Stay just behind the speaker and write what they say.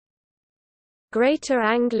Greater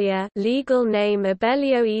Anglia, legal name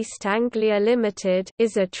Abellio East Anglia Limited,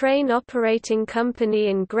 is a train operating company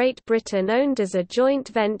in Great Britain owned as a joint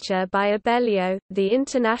venture by Abellio, the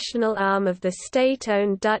international arm of the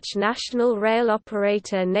state-owned Dutch national rail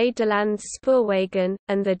operator Nederlands Spoorwegen,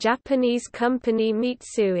 and the Japanese company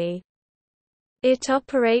Mitsui. It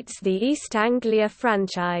operates the East Anglia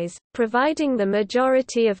franchise, providing the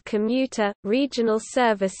majority of commuter, regional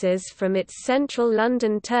services from its central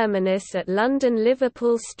London terminus at London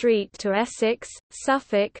Liverpool Street to Essex,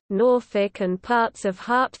 Suffolk, Norfolk and parts of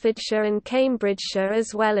Hertfordshire and Cambridgeshire,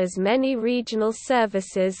 as well as many regional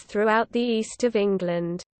services throughout the east of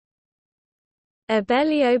England.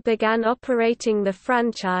 Abellio began operating the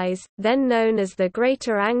franchise, then known as the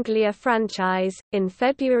Greater Anglia franchise, in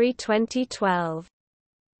February 2012.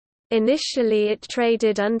 Initially it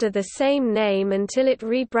traded under the same name until it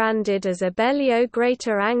rebranded as Abellio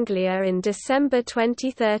Greater Anglia in December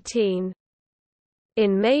 2013.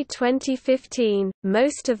 In May 2015,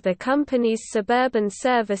 most of the company's suburban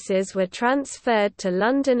services were transferred to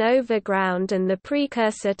London Overground and the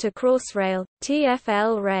precursor to Crossrail,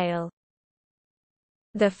 TfL Rail.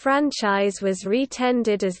 The franchise was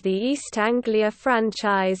retendered as the East Anglia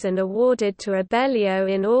franchise and awarded to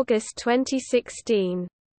Abellio in August 2016.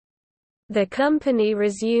 The company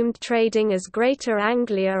resumed trading as Greater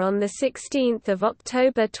Anglia on 16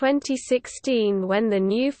 October 2016 when the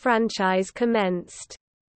new franchise commenced.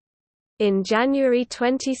 In January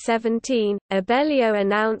 2017, Abellio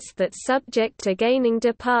announced that subject to gaining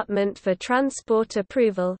Department for Transport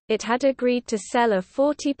approval, it had agreed to sell a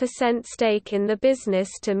 40% stake in the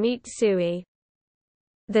business to Mitsui.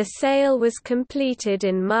 The sale was completed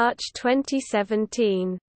in March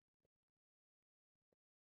 2017.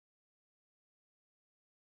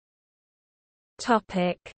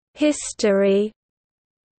 History.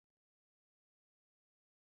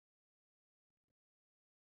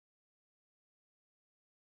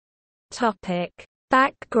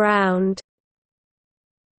 Background.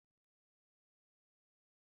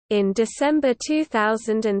 In December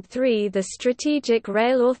 2003, the Strategic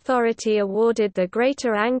Rail Authority awarded the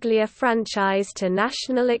Greater Anglia franchise to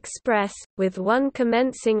National Express, with one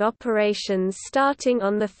commencing operations starting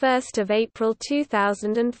on 1 April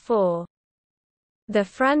 2004. The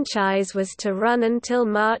franchise was to run until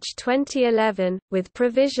March 2011, with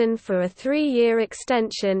provision for a 3-year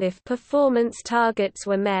extension if performance targets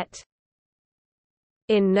were met.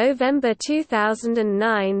 In November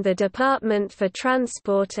 2009, the Department for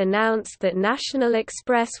Transport announced that National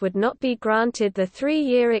Express would not be granted the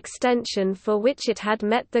 3-year extension for which it had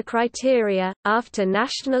met the criteria, after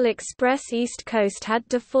National Express East Coast had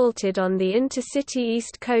defaulted on the Intercity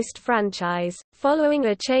East Coast franchise, following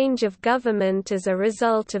a change of government as a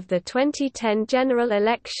result of the 2010 general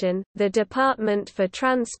election. The Department for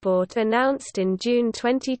Transport announced in June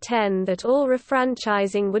 2010 that all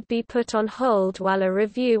refranchising would be put on hold while a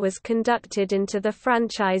review was conducted into the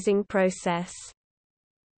franchising process.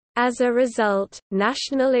 As a result,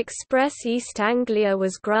 National Express East Anglia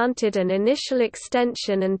was granted an initial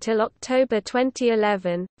extension until October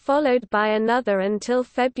 2011, followed by another until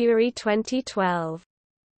February 2012.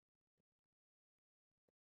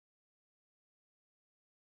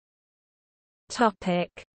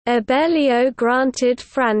 Abellio granted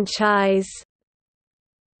franchise.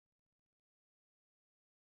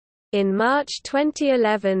 In March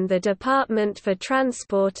 2011, the Department for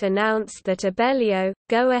Transport announced that Abellio,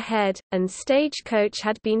 Go Ahead, and Stagecoach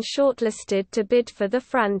had been shortlisted to bid for the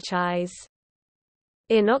franchise.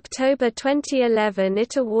 In October 2011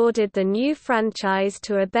 it awarded the new franchise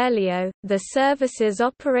to Abellio. The services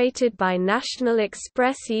operated by National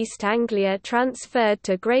Express East Anglia transferred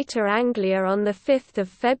to Greater Anglia on 5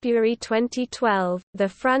 February 2012. The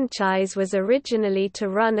franchise was originally to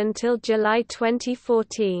run until July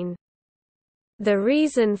 2014. The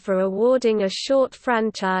reason for awarding a short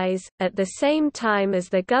franchise, at the same time as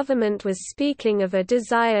the government was speaking of a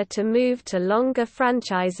desire to move to longer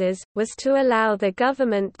franchises, was to allow the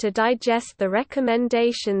government to digest the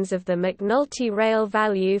recommendations of the McNulty Rail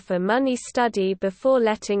Value for Money study before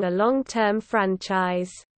letting a long-term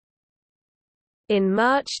franchise. In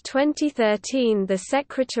March 2013, the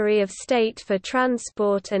Secretary of State for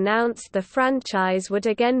Transport announced the franchise would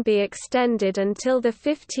again be extended until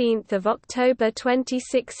 15 October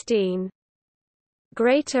 2016.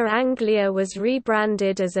 Greater Anglia was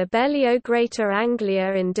rebranded as Abellio Greater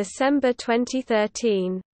Anglia in December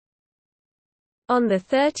 2013. On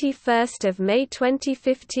 31 May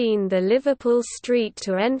 2015 the Liverpool Street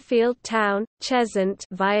to Enfield Town, Cheshunt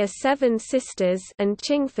via Seven Sisters and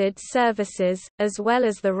Chingford services, as well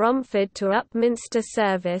as the Romford to Upminster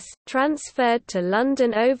service, transferred to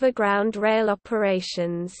London Overground rail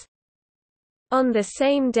operations. On the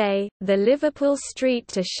same day, the Liverpool Street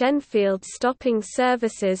to Shenfield stopping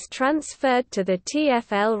services transferred to the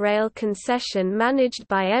TfL rail concession managed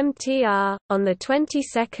by MTR. On the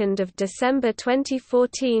 22nd of December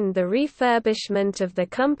 2014, the refurbishment of the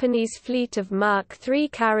company's fleet of Mark III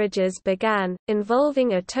carriages began,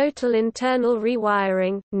 involving a total internal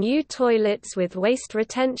rewiring, new toilets with waste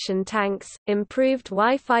retention tanks, improved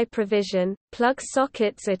Wi-Fi provision, plug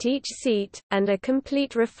sockets at each seat, and a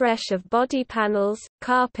complete refresh of body panels,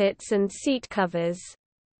 carpets and seat covers.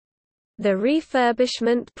 The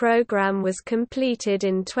refurbishment program was completed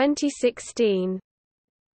in 2016.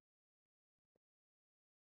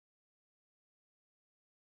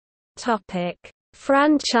 Topic: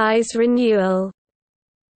 Franchise renewal.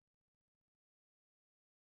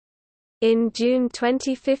 In June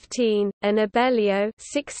 2015, an Abellio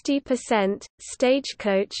 60%,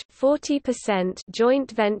 Stagecoach 40%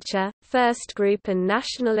 joint venture, First Group and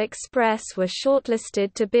National Express were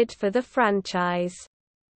shortlisted to bid for the franchise.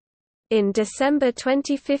 In December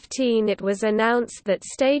 2015 it was announced that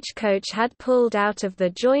Stagecoach had pulled out of the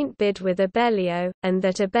joint bid with Abellio, and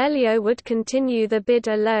that Abellio would continue the bid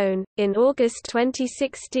alone. In August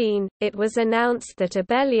 2016, it was announced that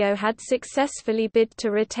Abellio had successfully bid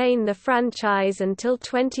to retain the franchise until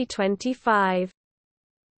 2025.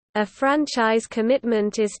 A franchise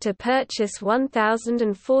commitment is to purchase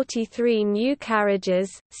 1,043 new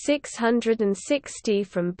carriages, 660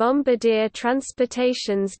 from Bombardier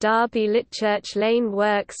Transportation's Derby Litchurch Lane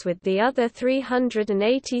works with the other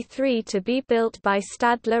 383 to be built by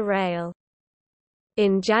Stadler Rail.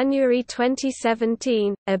 In January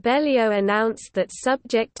 2017, Abellio announced that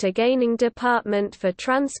subject to gaining Department for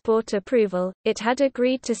Transport approval, it had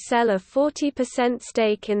agreed to sell a 40%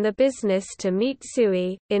 stake in the business to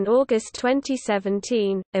Mitsui. In August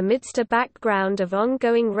 2017, amidst a background of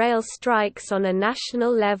ongoing rail strikes on a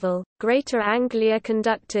national level, Greater Anglia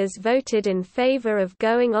conductors voted in favour of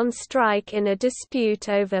going on strike in a dispute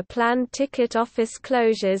over planned ticket office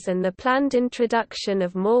closures and the planned introduction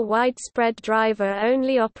of more widespread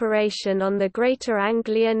driver-only operation on the Greater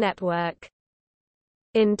Anglia network.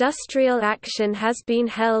 Industrial action has been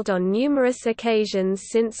held on numerous occasions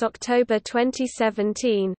since October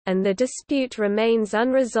 2017, and the dispute remains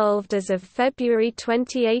unresolved as of February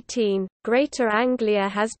 2018. Greater Anglia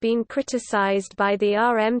has been criticised by the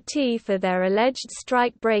RMT for their alleged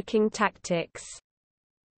strike-breaking tactics.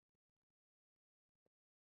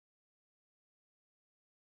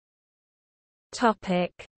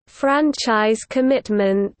 Topic: Franchise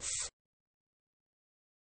commitments.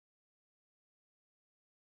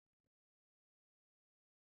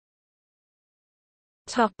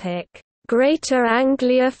 Topic: Greater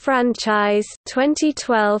Anglia franchise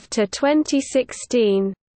 2012 to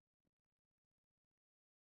 2016.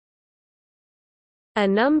 A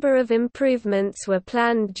number of improvements were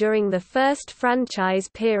planned during the first franchise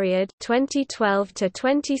period 2012 to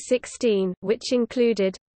 2016, which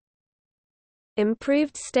included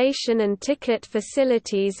improved station and ticket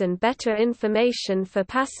facilities and better information for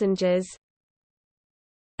passengers,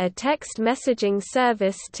 a text messaging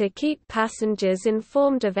service to keep passengers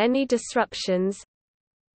informed of any disruptions,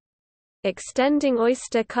 extending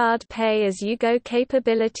Oyster card pay-as-you-go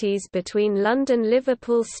capabilities between London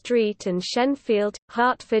Liverpool Street and Shenfield,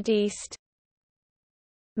 Hertford East,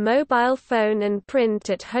 mobile phone and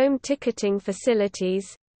print-at-home ticketing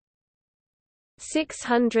facilities,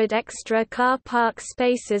 600 extra car park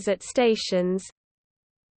spaces at stations,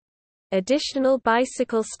 additional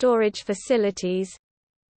bicycle storage facilities,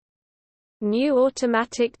 new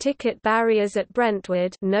automatic ticket barriers at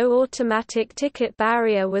Brentwood. No automatic ticket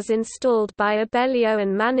barrier was installed by Abellio,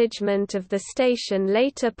 and management of the station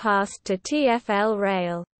later passed to TfL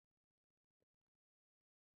Rail.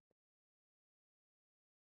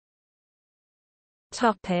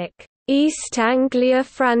 Topic: East Anglia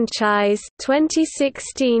franchise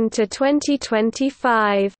 2016 to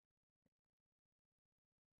 2025.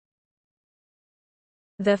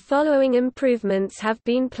 The following improvements have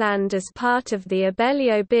been planned as part of the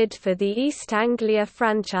Abellio bid for the East Anglia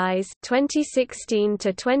franchise 2016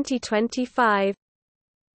 to 2025.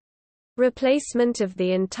 Replacement of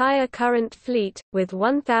the entire current fleet, with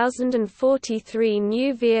 1,043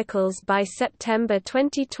 new vehicles by September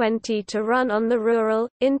 2020 to run on the rural,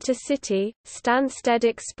 intercity, Stansted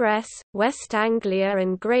Express, West Anglia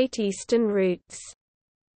and Great Eastern routes.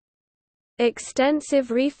 Extensive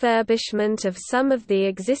refurbishment of some of the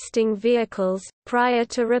existing vehicles, prior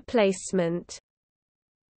to replacement.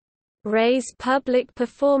 Raise public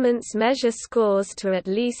performance measure scores to at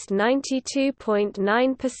least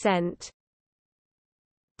 92.9%.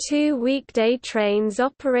 2 weekday trains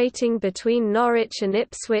operating between Norwich and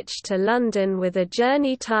Ipswich to London with a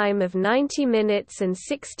journey time of 90 minutes and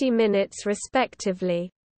 60 minutes respectively.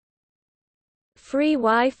 Free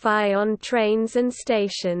Wi-Fi on trains and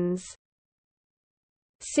stations.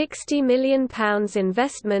 £60 million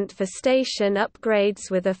investment for station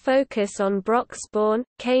upgrades with a focus on Broxbourne,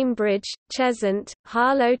 Cambridge, Cheshunt,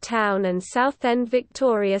 Harlow Town and Southend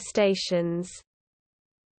Victoria stations.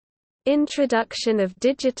 Introduction of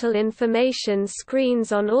digital information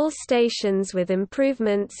screens on all stations with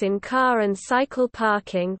improvements in car and cycle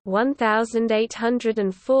parking 1,800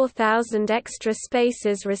 and 4,000 extra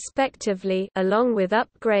spaces respectively, along with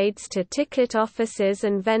upgrades to ticket offices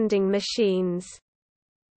and vending machines.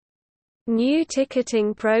 New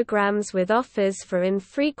ticketing programs with offers for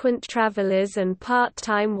infrequent travelers and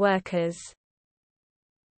part-time workers.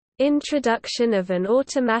 Introduction of an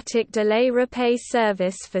automatic delay repay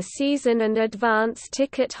service for season and advance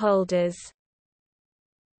ticket holders.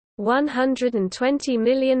 £120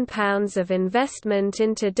 million of investment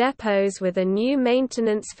into depots with a new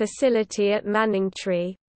maintenance facility at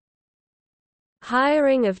Manningtree.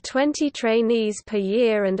 Hiring of 20 trainees per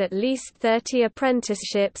year and at least 30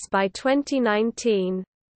 apprenticeships by 2019.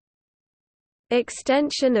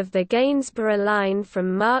 Extension of the Gainsborough line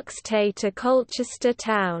from Marks Tey to Colchester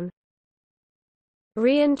Town.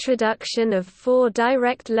 Reintroduction of 4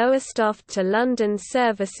 direct Lowestoft to London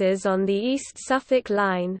services on the East Suffolk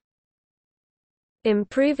line.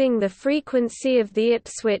 Improving the frequency of the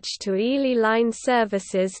Ipswich to Ely line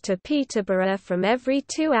services to Peterborough from every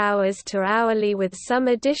 2 hours to hourly with some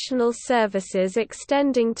additional services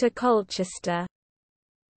extending to Colchester.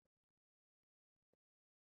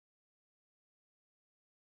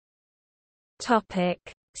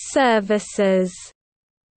 Services.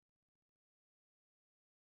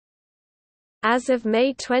 As of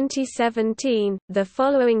May 2017, the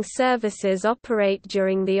following services operate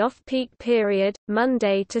during the off-peak period,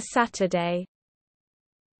 Monday to Saturday.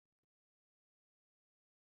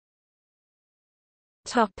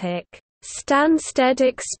 Stansted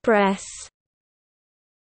Express.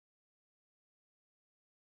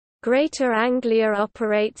 Greater Anglia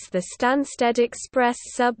operates the Stansted Express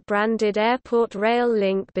sub-branded airport rail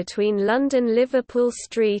link between London Liverpool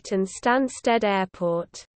Street and Stansted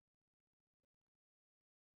Airport.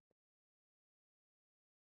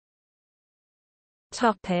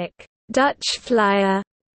 Dutchflyer.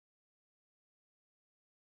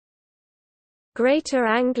 Greater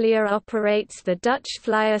Anglia operates the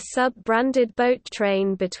Dutchflyer sub-branded boat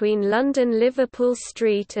train between London Liverpool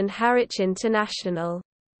Street and Harwich International.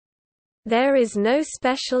 There is no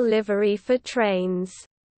special livery for trains.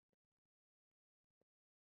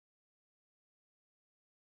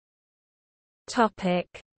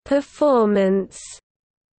 Performance.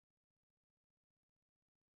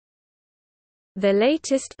 The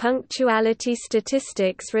latest punctuality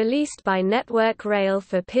statistics released by Network Rail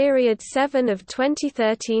for period 7 of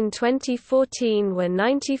 2013-2014 were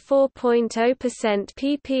 94.0%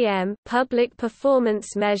 ppm public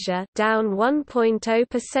performance measure, down 1.0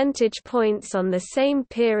 percentage points on the same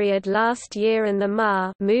period last year, and the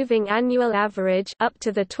MAR moving annual average up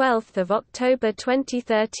to the 12th of October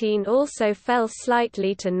 2013 also fell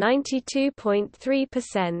slightly to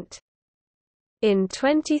 92.3%. In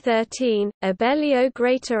 2013, Abellio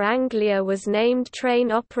Greater Anglia was named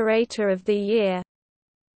Train Operator of the Year.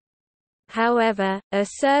 However, a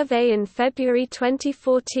survey in February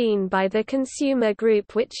 2014 by the Consumer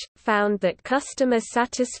Group which found that customer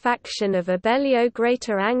satisfaction of Abellio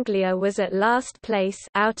Greater Anglia was at last place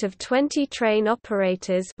out of 20 train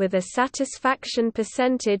operators with a satisfaction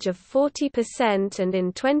percentage of 40%, and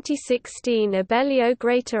in 2016 Abellio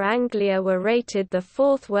Greater Anglia were rated the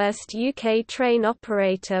 4th worst UK train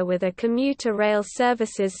operator with a commuter rail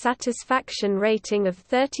services satisfaction rating of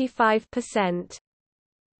 35%.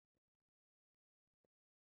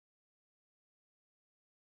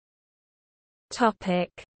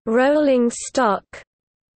 Rolling stock.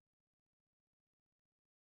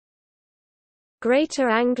 Greater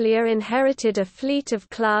Anglia inherited a fleet of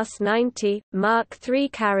Class 90, Mark III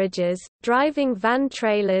carriages, driving van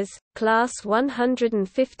trailers, Class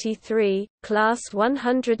 153, Class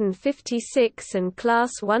 156 and Class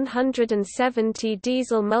 170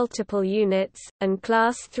 diesel multiple units, and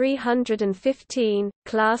Class 315,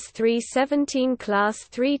 Class 317, Class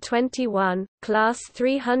 321, Class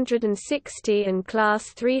 360 and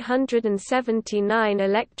Class 379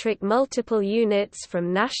 electric multiple units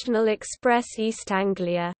from National Express East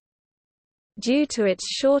Anglia. Due to its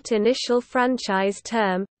short initial franchise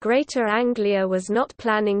term, Greater Anglia was not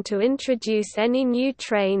planning to introduce any new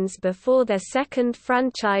trains before their second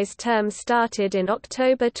franchise term started in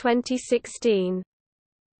October 2016.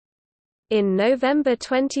 In November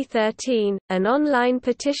 2013, an online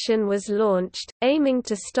petition was launched, aiming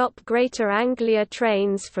to stop Greater Anglia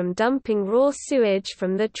trains from dumping raw sewage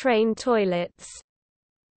from the train toilets.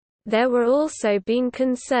 There were also been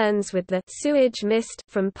concerns with the sewage mist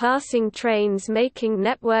from passing trains making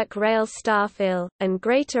Network Rail staff ill, and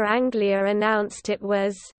Greater Anglia announced it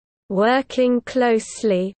was working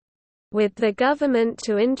closely with the government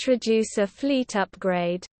to introduce a fleet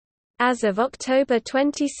upgrade. As of October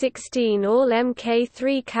 2016, all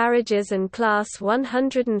Mk3 carriages and Class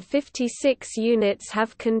 156 units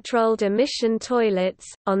have controlled emission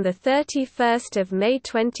toilets. On the 31st of May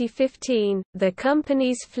 2015, the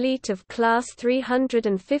company's fleet of Class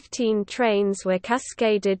 315 trains were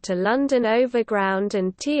cascaded to London Overground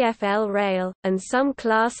and TfL Rail, and some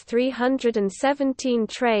Class 317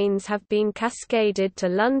 trains have been cascaded to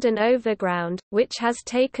London Overground, which has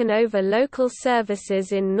taken over local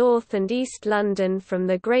services in North and East London from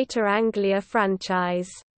the Greater Anglia franchise.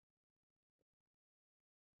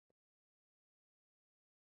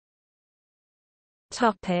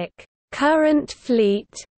 Current fleet.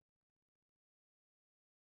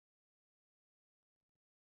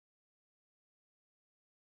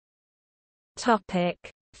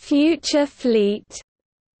 Future fleet.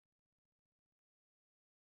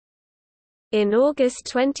 In August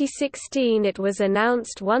 2016 it was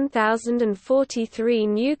announced 1,043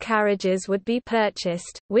 new carriages would be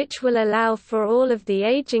purchased, which will allow for all of the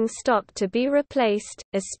aging stock to be replaced,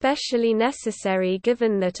 especially necessary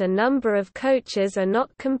given that a number of coaches are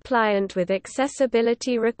not compliant with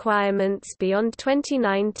accessibility requirements beyond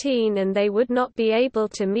 2019 and they would not be able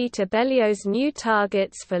to meet Abellio's new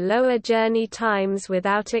targets for lower journey times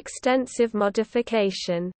without extensive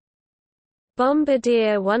modification.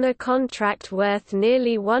 Bombardier won a contract worth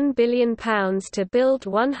nearly £1 billion to build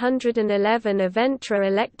 111 Aventra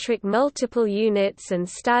electric multiple units, and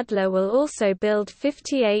Stadler will also build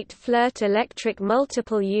 58 Flirt electric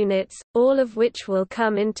multiple units, all of which will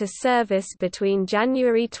come into service between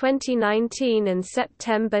January 2019 and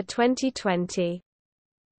September 2020.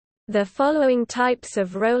 The following types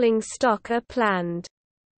of rolling stock are planned.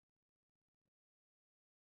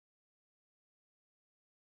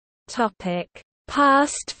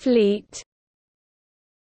 Past fleet.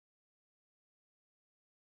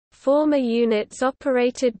 Former units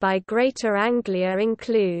operated by Greater Anglia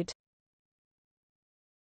include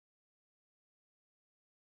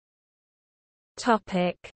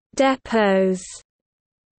Depots.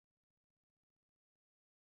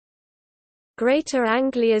 Greater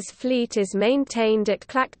Anglia's fleet is maintained at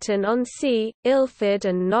Clacton-on-Sea, Ilford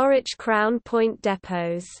and Norwich Crown Point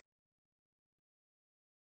depots.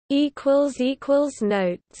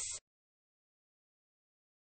 Notes